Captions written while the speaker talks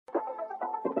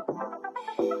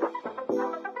Hello,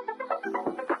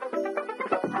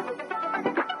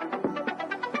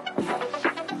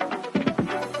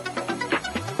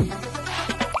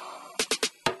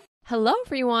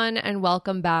 everyone, and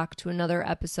welcome back to another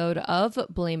episode of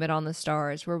Blame It on the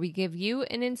Stars, where we give you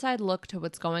an inside look to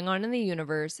what's going on in the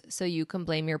universe so you can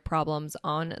blame your problems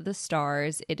on the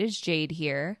stars. It is Jade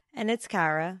here. And it's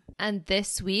Kara. And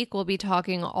this week, we'll be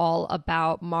talking all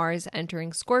about Mars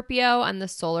entering Scorpio and the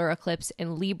solar eclipse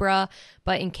in Libra.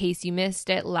 But in case you missed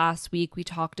it, last week we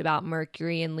talked about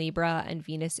Mercury in Libra and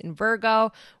Venus in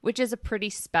Virgo, which is a pretty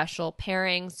special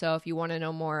pairing. So if you want to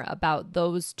know more about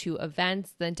those two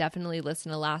events, then definitely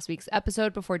listen to last week's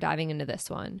episode before diving into this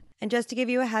one. And just to give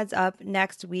you a heads up,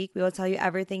 next week we will tell you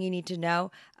everything you need to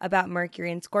know about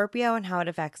Mercury in Scorpio and how it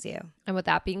affects you. And with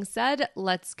that being said,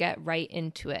 let's get right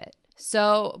into it.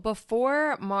 So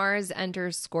before Mars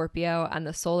enters Scorpio and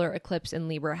the solar eclipse in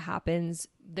Libra happens,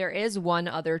 there is one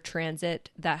other transit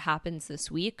that happens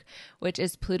this week, which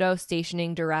is Pluto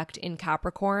stationing direct in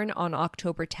Capricorn on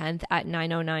October 10th at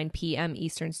 9:09 p.m.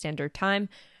 Eastern Standard Time.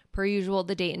 Per usual,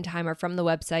 the date and time are from the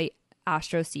website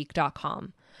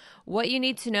astroseek.com. What you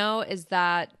need to know is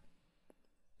that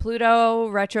Pluto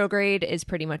retrograde is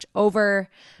pretty much over.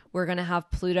 We're going to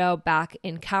have Pluto back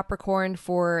in Capricorn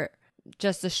for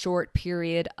just a short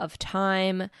period of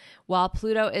time. While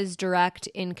Pluto is direct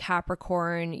in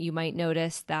Capricorn, you might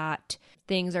notice that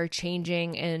things are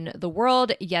changing in the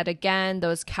world. Yet again,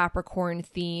 those Capricorn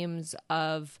themes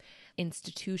of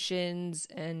institutions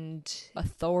and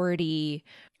authority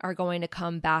are going to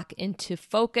come back into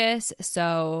focus.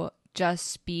 So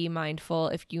just be mindful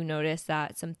if you notice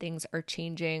that some things are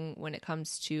changing when it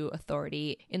comes to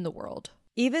authority in the world.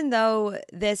 Even though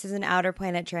this is an outer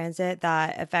planet transit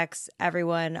that affects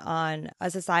everyone on a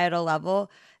societal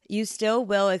level, you still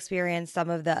will experience some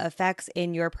of the effects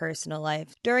in your personal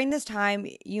life. During this time,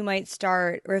 you might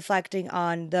start reflecting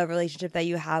on the relationship that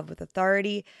you have with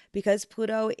authority. Because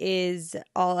Pluto is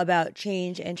all about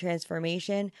change and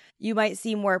transformation, you might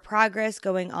see more progress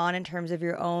going on in terms of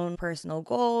your own personal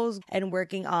goals and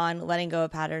working on letting go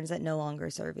of patterns that no longer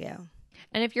serve you.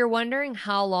 And if you're wondering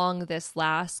how long this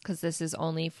lasts, because this is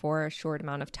only for a short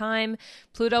amount of time,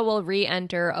 Pluto will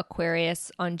re-enter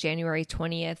Aquarius on January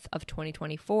 20th of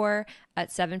 2024 at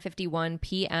 7:51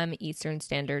 p.m. Eastern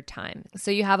Standard Time. So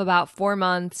you have about 4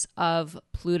 months of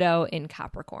Pluto in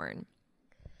Capricorn.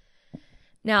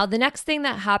 Now, the next thing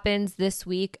that happens this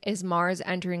week is Mars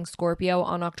entering Scorpio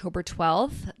on October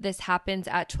 12th. This happens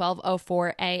at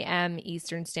 12:04 a.m.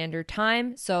 Eastern Standard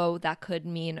Time, so that could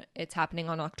mean it's happening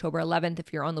on October 11th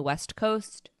if you're on the West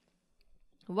Coast.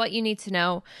 What you need to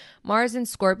know, Mars in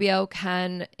Scorpio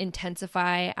can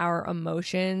intensify our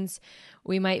emotions.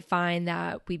 We might find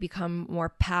that we become more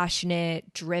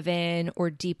passionate, driven, or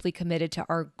deeply committed to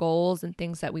our goals and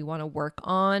things that we want to work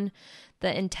on.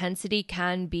 The intensity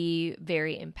can be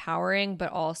very empowering,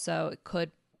 but also it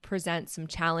could present some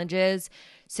challenges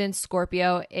since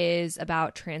Scorpio is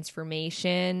about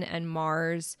transformation and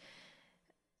Mars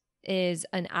is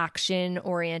an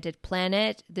action-oriented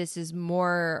planet. This is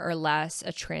more or less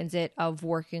a transit of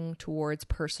working towards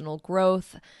personal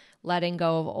growth, letting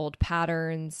go of old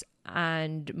patterns,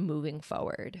 and moving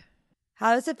forward.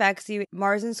 How this affects you,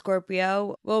 Mars in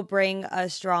Scorpio will bring a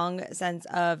strong sense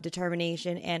of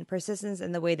determination and persistence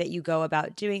in the way that you go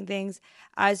about doing things.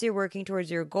 As you're working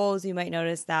towards your goals, you might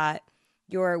notice that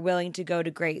you're willing to go to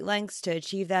great lengths to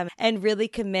achieve them and really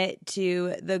commit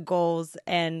to the goals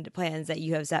and plans that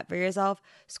you have set for yourself.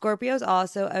 Scorpio is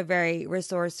also a very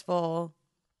resourceful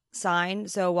sign.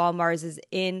 So while Mars is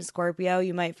in Scorpio,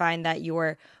 you might find that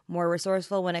you're more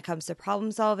resourceful when it comes to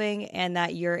problem solving and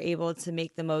that you're able to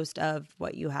make the most of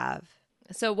what you have.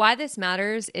 So why this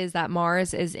matters is that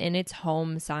Mars is in its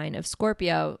home sign of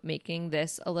Scorpio, making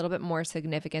this a little bit more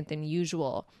significant than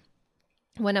usual.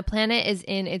 When a planet is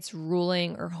in its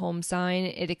ruling or home sign,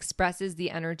 it expresses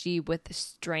the energy with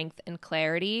strength and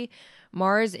clarity.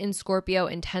 Mars in Scorpio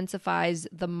intensifies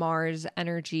the Mars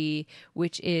energy,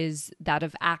 which is that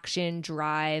of action,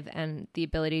 drive, and the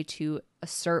ability to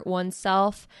assert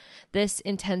oneself. This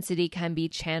intensity can be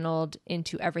channeled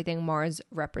into everything Mars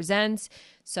represents,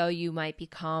 so you might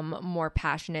become more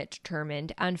passionate,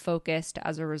 determined, and focused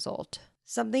as a result.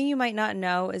 Something you might not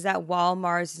know is that while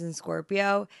Mars is in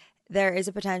Scorpio, there is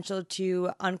a potential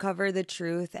to uncover the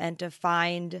truth and to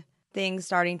find things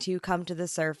starting to come to the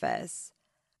surface.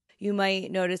 You might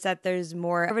notice that there's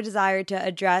more of a desire to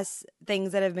address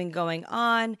things that have been going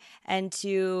on and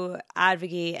to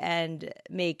advocate and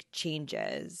make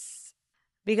changes.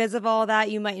 Because of all that,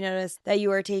 you might notice that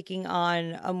you are taking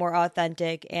on a more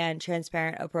authentic and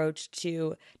transparent approach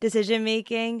to decision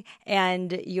making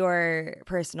and your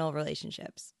personal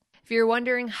relationships. If you're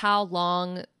wondering how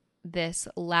long this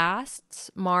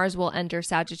lasts, Mars will enter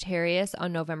Sagittarius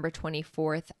on November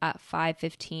 24th at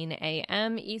 5:15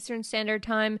 a.m. Eastern Standard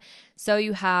Time. So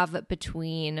you have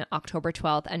between October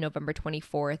 12th and November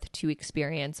 24th to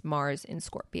experience Mars in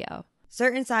Scorpio.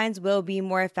 Certain signs will be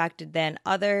more affected than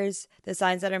others. The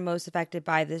signs that are most affected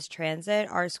by this transit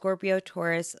are Scorpio,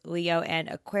 Taurus, Leo, and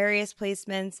Aquarius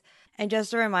placements. And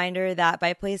just a reminder that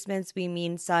by placements, we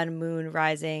mean Sun, Moon,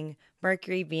 Rising,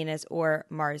 Mercury, Venus, or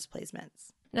Mars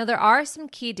placements. Now, there are some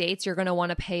key dates you're going to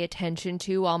want to pay attention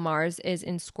to while Mars is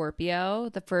in Scorpio.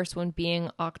 The first one being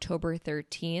October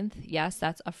 13th. Yes,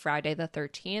 that's a Friday the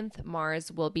 13th. Mars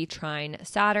will be trine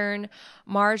Saturn.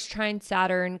 Mars trine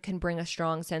Saturn can bring a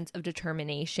strong sense of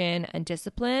determination and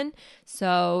discipline.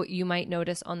 So you might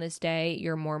notice on this day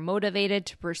you're more motivated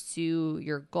to pursue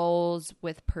your goals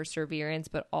with perseverance,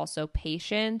 but also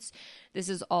patience. This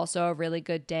is also a really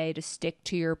good day to stick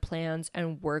to your plans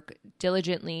and work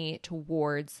diligently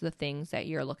towards the things that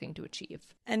you're looking to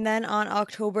achieve. And then on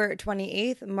October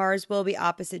 28th, Mars will be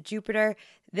opposite Jupiter.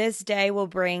 This day will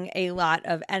bring a lot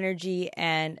of energy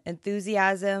and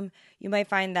enthusiasm. You might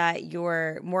find that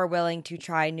you're more willing to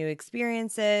try new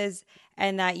experiences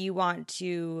and that you want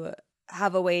to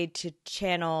have a way to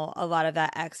channel a lot of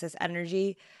that excess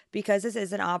energy. Because this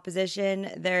is an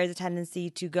opposition, there is a tendency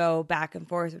to go back and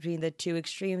forth between the two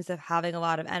extremes of having a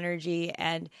lot of energy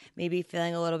and maybe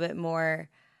feeling a little bit more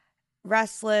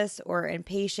restless or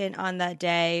impatient on that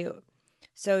day.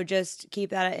 So just keep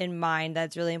that in mind.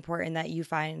 That's really important that you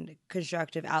find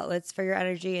constructive outlets for your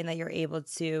energy and that you're able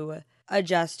to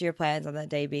adjust your plans on that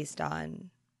day based on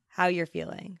how you're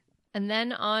feeling. And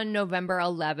then on November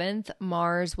 11th,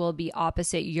 Mars will be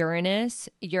opposite Uranus.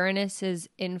 Uranus's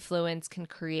influence can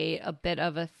create a bit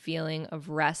of a feeling of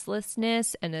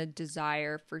restlessness and a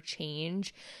desire for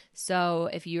change. So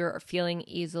if you're feeling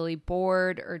easily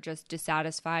bored or just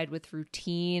dissatisfied with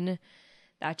routine,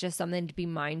 that's just something to be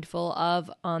mindful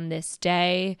of on this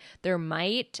day. There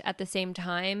might, at the same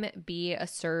time, be a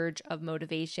surge of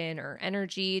motivation or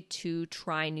energy to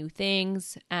try new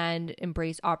things and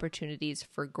embrace opportunities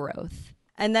for growth.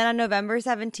 And then on November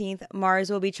 17th, Mars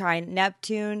will be trine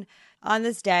Neptune. On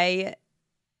this day,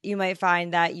 you might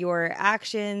find that your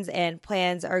actions and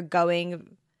plans are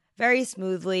going very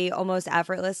smoothly, almost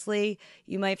effortlessly.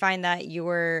 You might find that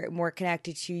you're more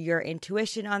connected to your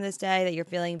intuition on this day, that you're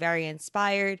feeling very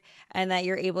inspired, and that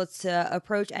you're able to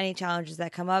approach any challenges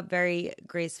that come up very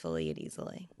gracefully and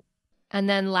easily. And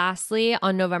then lastly,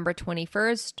 on November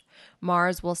 21st,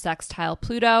 Mars will sextile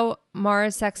Pluto.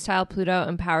 Mars sextile Pluto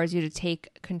empowers you to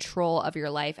take control of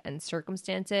your life and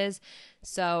circumstances.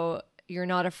 So you're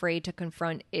not afraid to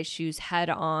confront issues head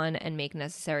on and make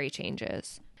necessary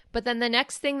changes. But then the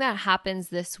next thing that happens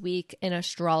this week in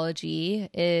astrology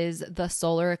is the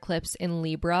solar eclipse in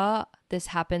Libra. This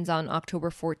happens on October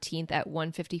 14th at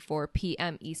 1:54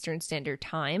 p.m. Eastern Standard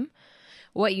Time.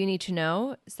 What you need to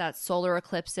know is that solar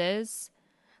eclipses,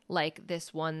 like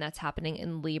this one that's happening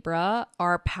in Libra,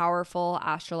 are powerful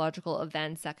astrological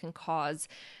events that can cause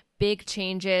big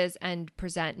changes and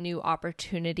present new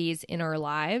opportunities in our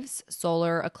lives.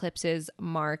 Solar eclipses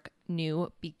mark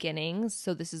new beginnings.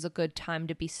 So this is a good time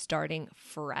to be starting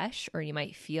fresh, or you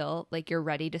might feel like you're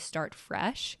ready to start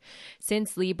fresh.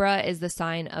 Since Libra is the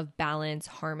sign of balance,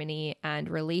 harmony, and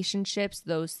relationships,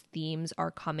 those themes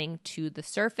are coming to the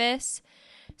surface.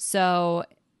 So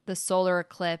the solar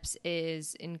eclipse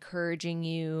is encouraging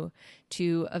you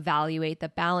to evaluate the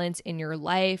balance in your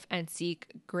life and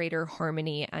seek greater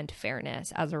harmony and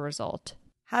fairness as a result.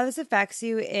 How this affects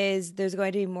you is there's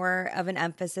going to be more of an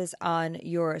emphasis on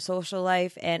your social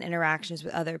life and interactions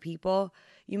with other people.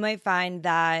 You might find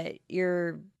that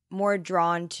you're more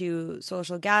drawn to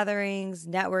social gatherings,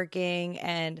 networking,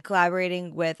 and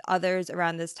collaborating with others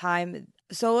around this time.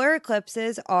 Solar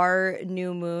eclipses are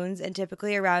new moons, and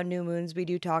typically around new moons, we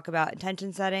do talk about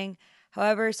intention setting.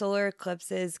 However, solar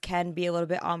eclipses can be a little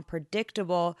bit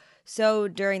unpredictable. So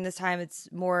during this time, it's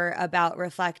more about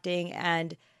reflecting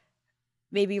and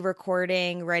maybe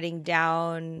recording, writing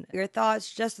down your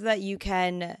thoughts just so that you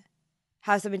can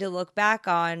have something to look back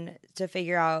on to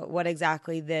figure out what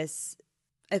exactly this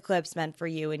eclipse meant for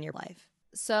you in your life.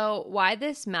 So why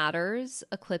this matters,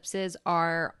 eclipses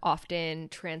are often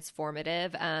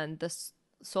transformative, and the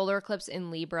solar eclipse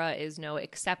in Libra is no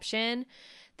exception.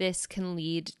 This can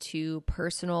lead to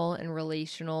personal and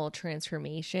relational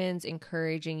transformations,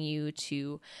 encouraging you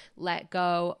to let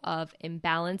go of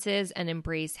imbalances and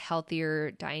embrace healthier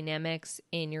dynamics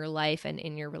in your life and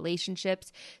in your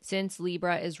relationships. Since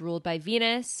Libra is ruled by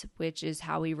Venus, which is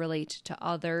how we relate to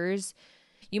others,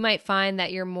 you might find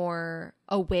that you're more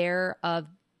aware of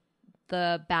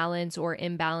the balance or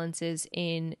imbalances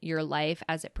in your life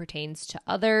as it pertains to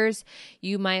others.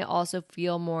 You might also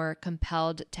feel more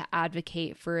compelled to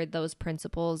advocate for those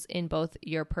principles in both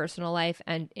your personal life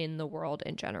and in the world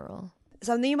in general.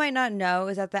 Something you might not know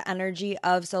is that the energy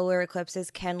of solar eclipses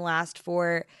can last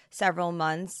for several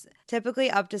months,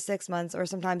 typically up to 6 months or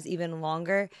sometimes even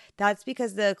longer. That's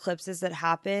because the eclipses that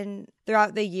happen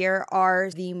throughout the year are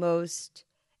the most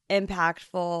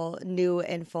impactful new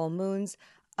and full moons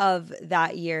of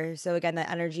that year. So again, that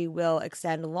energy will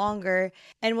extend longer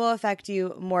and will affect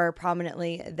you more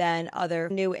prominently than other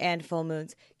new and full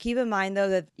moons. Keep in mind though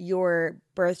that your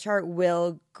birth chart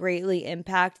will greatly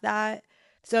impact that.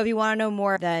 So if you want to know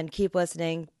more, then keep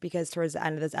listening, because towards the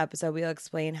end of this episode, we'll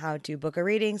explain how to book a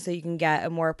reading so you can get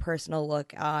a more personal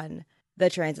look on the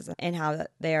transits and how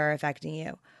they are affecting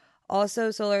you. Also,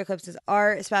 solar eclipses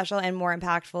are special and more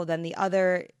impactful than the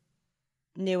other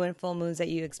new and full moons that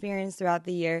you experience throughout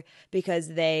the year because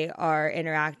they are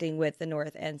interacting with the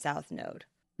North and South node.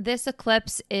 This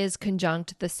eclipse is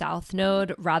conjunct the South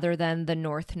node rather than the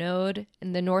North node.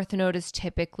 And the North node is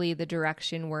typically the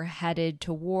direction we're headed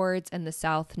towards, and the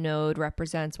South node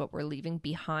represents what we're leaving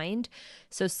behind.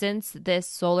 So since this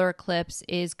solar eclipse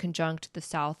is conjunct the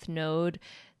South node,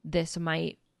 this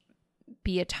might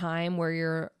be a time where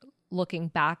you're looking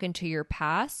back into your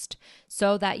past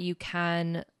so that you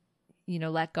can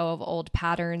let go of old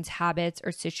patterns, habits,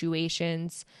 or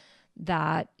situations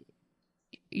that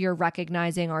you're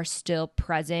recognizing are still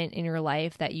present in your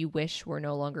life that you wish were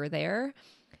no longer there.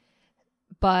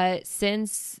 But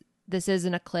since this is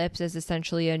an eclipse, is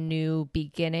essentially a new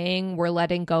beginning, we're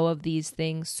letting go of these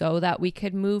things so that we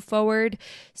could move forward.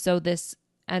 So this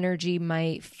energy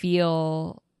might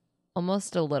feel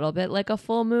almost a little bit like a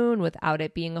full moon without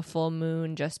it being a full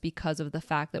moon, just because of the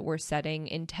fact that we're setting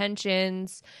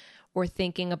intentions or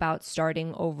thinking about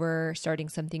starting over, starting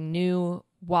something new,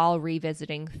 while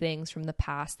revisiting things from the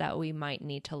past that we might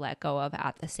need to let go of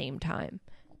at the same time.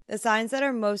 The signs that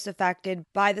are most affected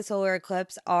by the solar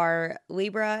eclipse are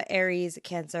Libra, Aries,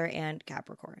 Cancer, and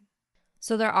Capricorn.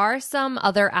 So there are some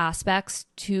other aspects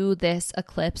to this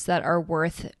eclipse that are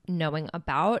worth knowing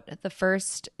about. The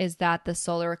first is that the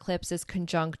solar eclipse is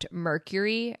conjunct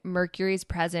Mercury. Mercury's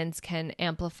presence can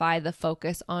amplify the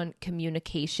focus on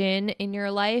communication in your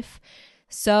life.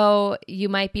 So you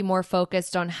might be more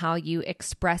focused on how you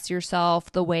express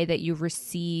yourself, the way that you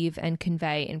receive and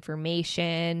convey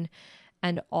information.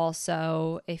 And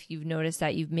also, if you've noticed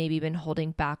that you've maybe been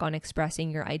holding back on expressing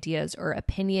your ideas or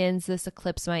opinions, this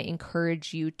eclipse might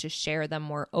encourage you to share them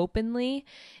more openly.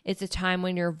 It's a time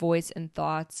when your voice and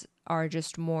thoughts are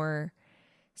just more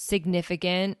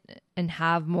significant and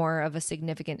have more of a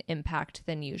significant impact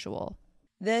than usual.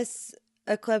 This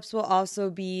eclipse will also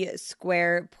be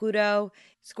square Pluto.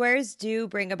 Squares do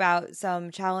bring about some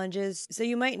challenges. So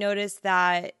you might notice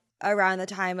that around the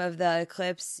time of the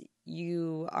eclipse,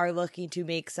 you are looking to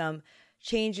make some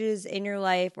changes in your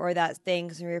life, or that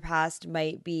things from your past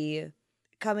might be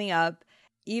coming up.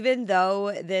 Even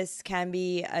though this can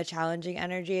be a challenging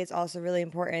energy, it's also really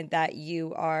important that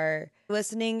you are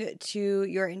listening to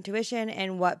your intuition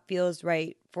and what feels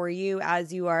right for you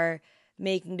as you are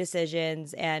making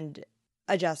decisions and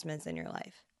adjustments in your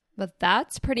life. But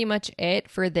that's pretty much it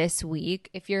for this week.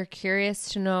 If you're curious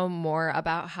to know more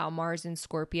about how Mars in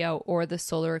Scorpio or the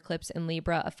solar eclipse in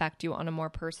Libra affect you on a more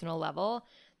personal level,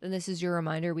 then this is your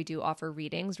reminder. We do offer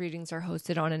readings. Readings are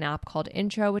hosted on an app called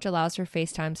Intro, which allows for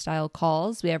FaceTime style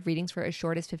calls. We have readings for as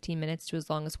short as 15 minutes to as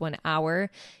long as 1 hour.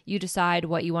 You decide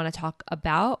what you want to talk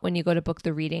about. When you go to book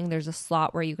the reading, there's a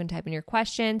slot where you can type in your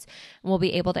questions, and we'll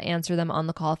be able to answer them on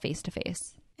the call face to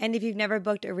face. And if you've never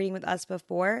booked a reading with us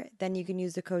before, then you can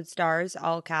use the code STARS,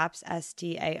 all caps,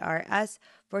 STARS,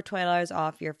 for $20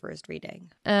 off your first reading.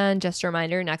 And just a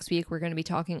reminder, next week we're going to be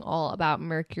talking all about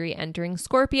Mercury entering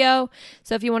Scorpio.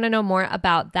 So if you want to know more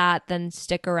about that, then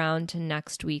stick around to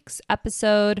next week's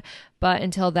episode. But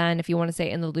until then, if you want to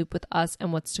stay in the loop with us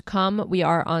and what's to come, we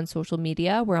are on social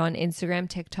media. We're on Instagram,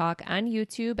 TikTok, and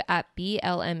YouTube at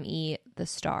BLME The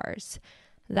Stars.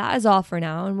 That is all for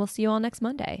now, and we'll see you all next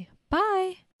Monday.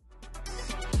 Bye.